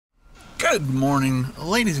Good morning,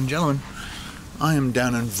 ladies and gentlemen. I am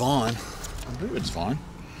down in Vaughan. I believe it's Vaughan.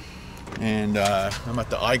 And I'm at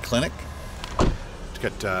the eye clinic to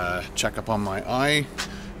get a checkup on my eye.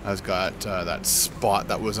 I've got that spot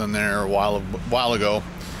that was in there a while ago.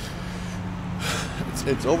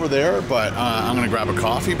 It's over there, but I'm gonna grab a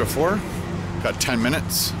coffee before. Got 10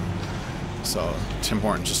 minutes. So Tim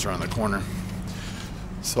Hortons just around the corner.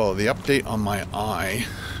 So the update on my eye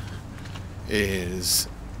is,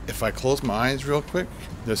 if I close my eyes real quick,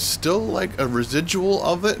 there's still like a residual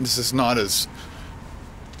of it. This is not as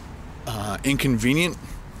inconvenient.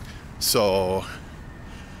 So,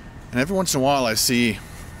 and every once in a while I see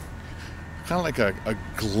kind of like a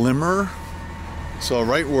glimmer. So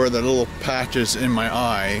right where the little patch is in my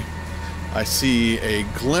eye, I see a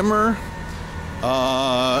glimmer,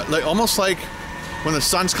 like almost like when the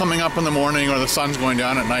sun's coming up in the morning or the sun's going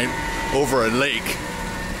down at night over a lake.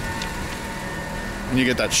 And you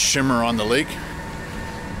get that shimmer on the lake.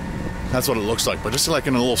 That's what it looks like, but just like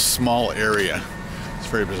in a little small area. It's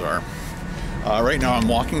very bizarre. Right now I'm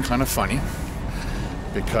walking kind of funny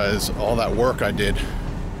because all that work I did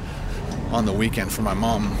on the weekend for my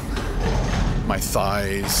mom, my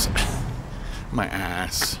thighs, my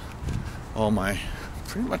ass,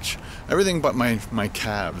 pretty much everything but my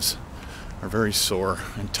calves are very sore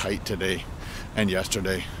and tight today and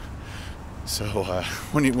yesterday. So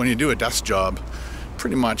when you do a desk job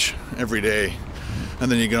pretty much every day,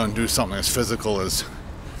 and then you go and do something as physical as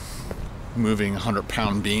moving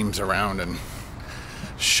 100-pound beams around and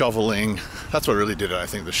shoveling. That's what really did it, I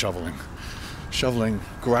think, the shoveling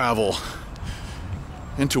gravel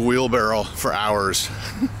into wheelbarrow for hours.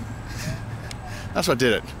 That's what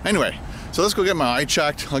did it. Anyway, so let's go get my eye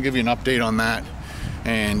checked. I'll give you an update on that,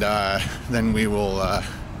 and then we will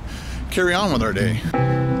carry on with our day.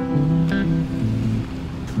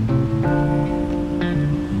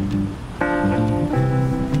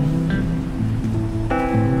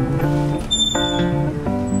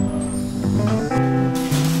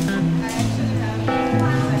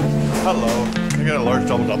 Hello. I got a large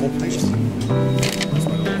double, please.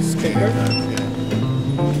 Okay, yeah.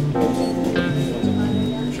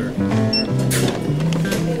 Sure.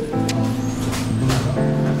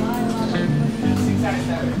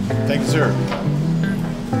 Thank you, sir.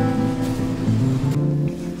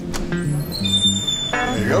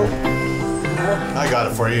 There you go. I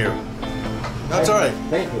got it for you. That's all right.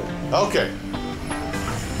 Thank you. Okay.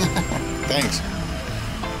 Thanks.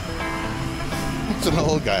 It's an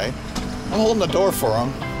old guy. I'm holding the door for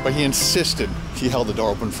him, but he insisted he held the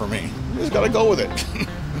door open for me. You just gotta go with it.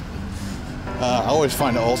 I always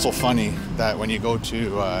find it also funny that when you go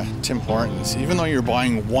to Tim Hortons, even though you're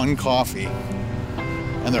buying one coffee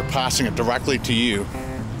and they're passing it directly to you,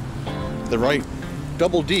 they write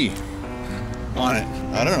double D on it.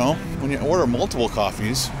 I don't know, when you order multiple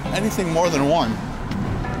coffees, anything more than one,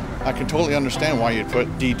 I can totally understand why you'd put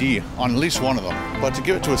DD on at least one of them. But to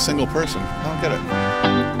give it to a single person, I don't get it.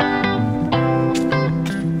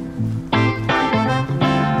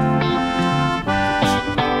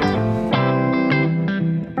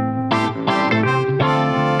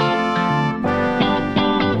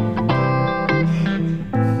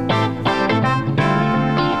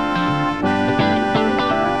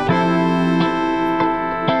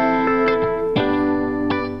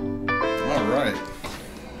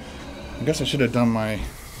 I guess I should have done my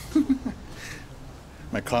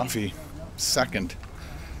coffee second,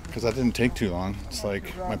 because that didn't take too long. It's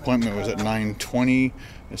like my appointment was at 9:20.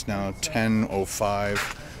 It's now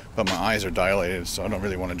 10:05, but my eyes are dilated, so I don't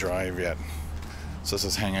really want to drive yet. So let's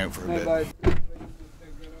just hang out for a bit.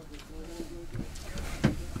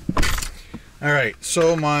 All right,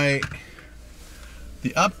 so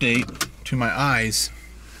the update to my eyes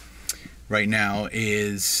right now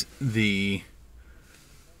is the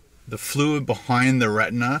fluid behind the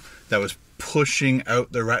retina that was pushing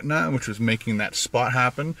out the retina, which was making that spot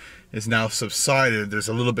happen, is now subsided. There's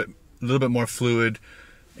a little bit more fluid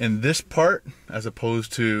in this part as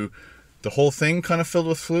opposed to the whole thing kind of filled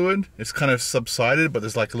with fluid. It's kind of subsided, but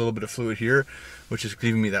there's like a little bit of fluid here, which is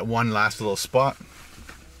giving me that one last little spot.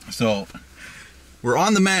 So we're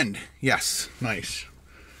on the mend. Yes, nice.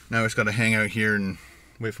 Now I just got to hang out here and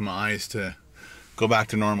wait for my eyes to go back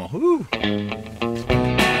to normal. Woo!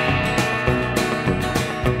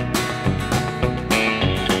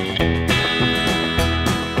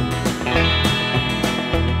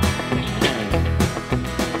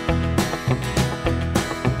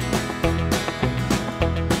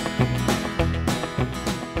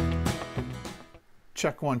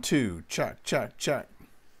 Check 1 2, check, check, check.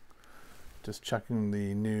 Just checking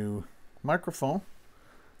the new microphone.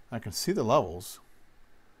 I can see the levels.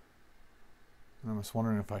 I was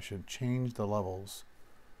wondering if I should change the levels.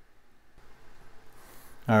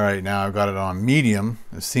 All right, now I've got it on medium.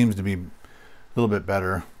 It seems to be a little bit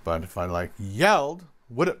better, but if I like yelled,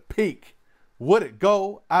 would it peak? Would it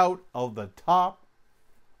go out of the top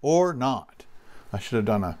or not? I should have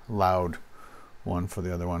done a loud one for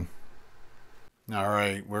the other one. All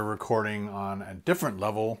right, we're recording on a different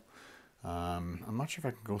level. I'm not sure if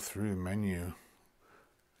I can go through the menu.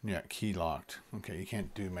 Yeah, key locked. Okay, you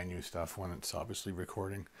can't do menu stuff when it's obviously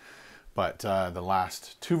recording. But the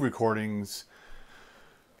last two recordings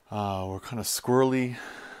were kind of squirrely,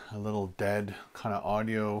 a little dead kind of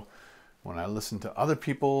audio. When I listen to other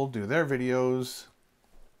people do their videos,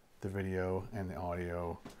 the video and the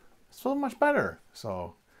audio is so much better.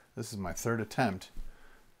 So this is my third attempt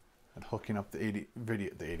at hooking up the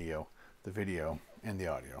video and the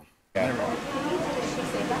audio. Yeah.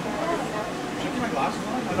 Check my glasses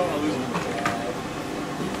on. I don't want to lose them.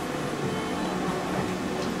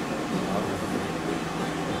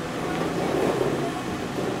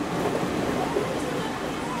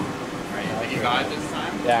 You got it this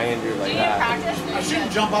time? Yeah, I'm gonna do it like that. Practice? I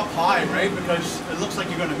shouldn't jump up high, right? Because it looks like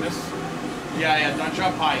you're gonna miss. Yeah, don't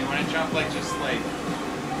jump high. You want to jump like just like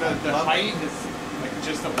the height is like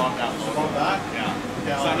just above that logo. Above that? Yeah.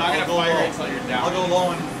 Okay, so I'm not gonna fire it until you're down. I'll go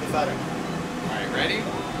low and pathetic. All right, ready?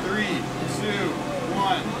 3, 2,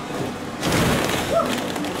 1.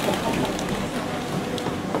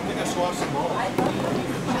 I think I swapped some balls.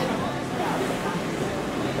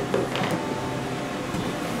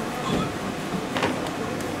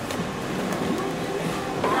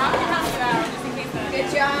 Good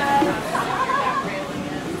job.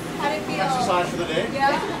 How did it feel? Exercise for the day?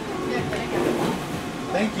 Yeah.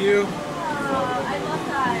 Thank you. I love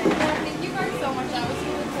that. Thank you guys so much. That was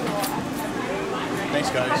really cool. Thanks,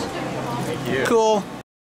 guys. Thank you. Cool.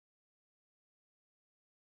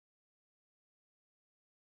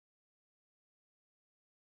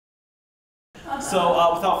 So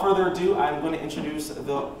without further ado, I'm going to introduce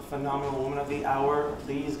the phenomenal woman of the hour.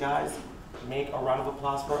 Please, guys, make a round of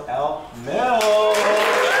applause for Elle.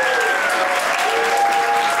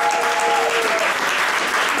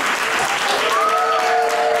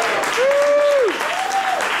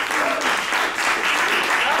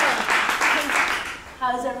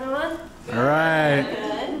 How's everyone? All right.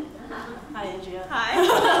 Good. Hi, Andrea. Hi.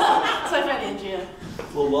 It's my friend Andrea.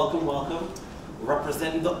 Well, welcome.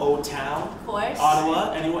 Representing the O-Town. Of course.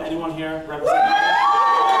 Ottawa. Anyone here representing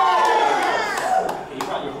Ottawa? You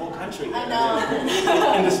brought your whole country. I know.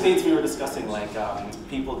 In the States, we were discussing, like,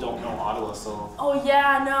 people don't know Ottawa, so... Oh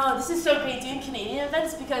yeah, no, this is so great doing Canadian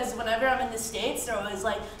events because whenever I'm in the States, they're always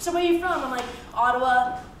like, so where are you from? I'm like,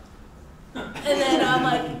 Ottawa. And then I'm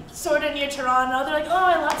like, sort of near Toronto. They're like, oh,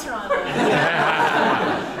 I love Toronto.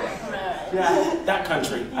 Right. Yeah, that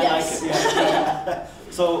country. Yes. I like it. Yeah.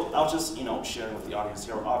 So I'll just, sharing with the audience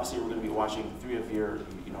here. Obviously, we're going to be watching 3 of your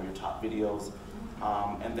top videos,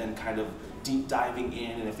 and then kind of deep diving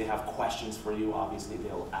in. And if they have questions for you, obviously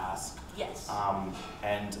they'll ask. Yes.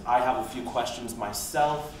 And I have a few questions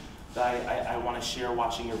myself that I want to share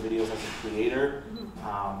watching your videos as a creator.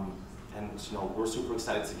 And we're super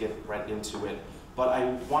excited to get right into it. But I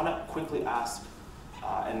want to quickly ask,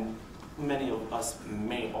 and many of us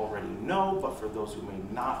may already know, but for those who may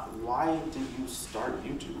not, why did you start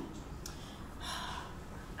YouTube?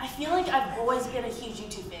 I feel like I've always been a huge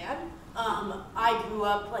YouTube fan. I grew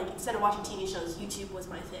up, instead of watching TV shows, YouTube was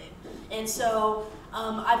my thing. And so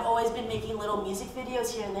I've always been making little music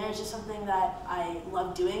videos here and there. It's just something that I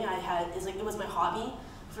love doing. It was my hobby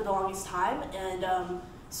for the longest time. And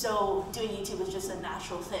so doing YouTube was just a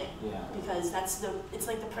natural thing. Yeah. Because it's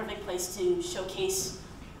like the perfect place to showcase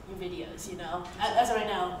your videos, As of right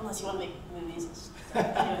now, unless you want to make movies.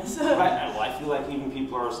 Anyways. I feel like even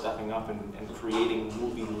people are stepping up and creating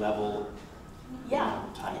movie level. Yeah,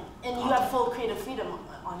 type and you content. have full creative freedom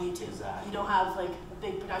on YouTube. Exactly. You don't have like a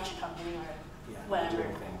big production company or whatever. Do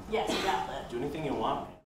anything. Yes, exactly. Do anything you want.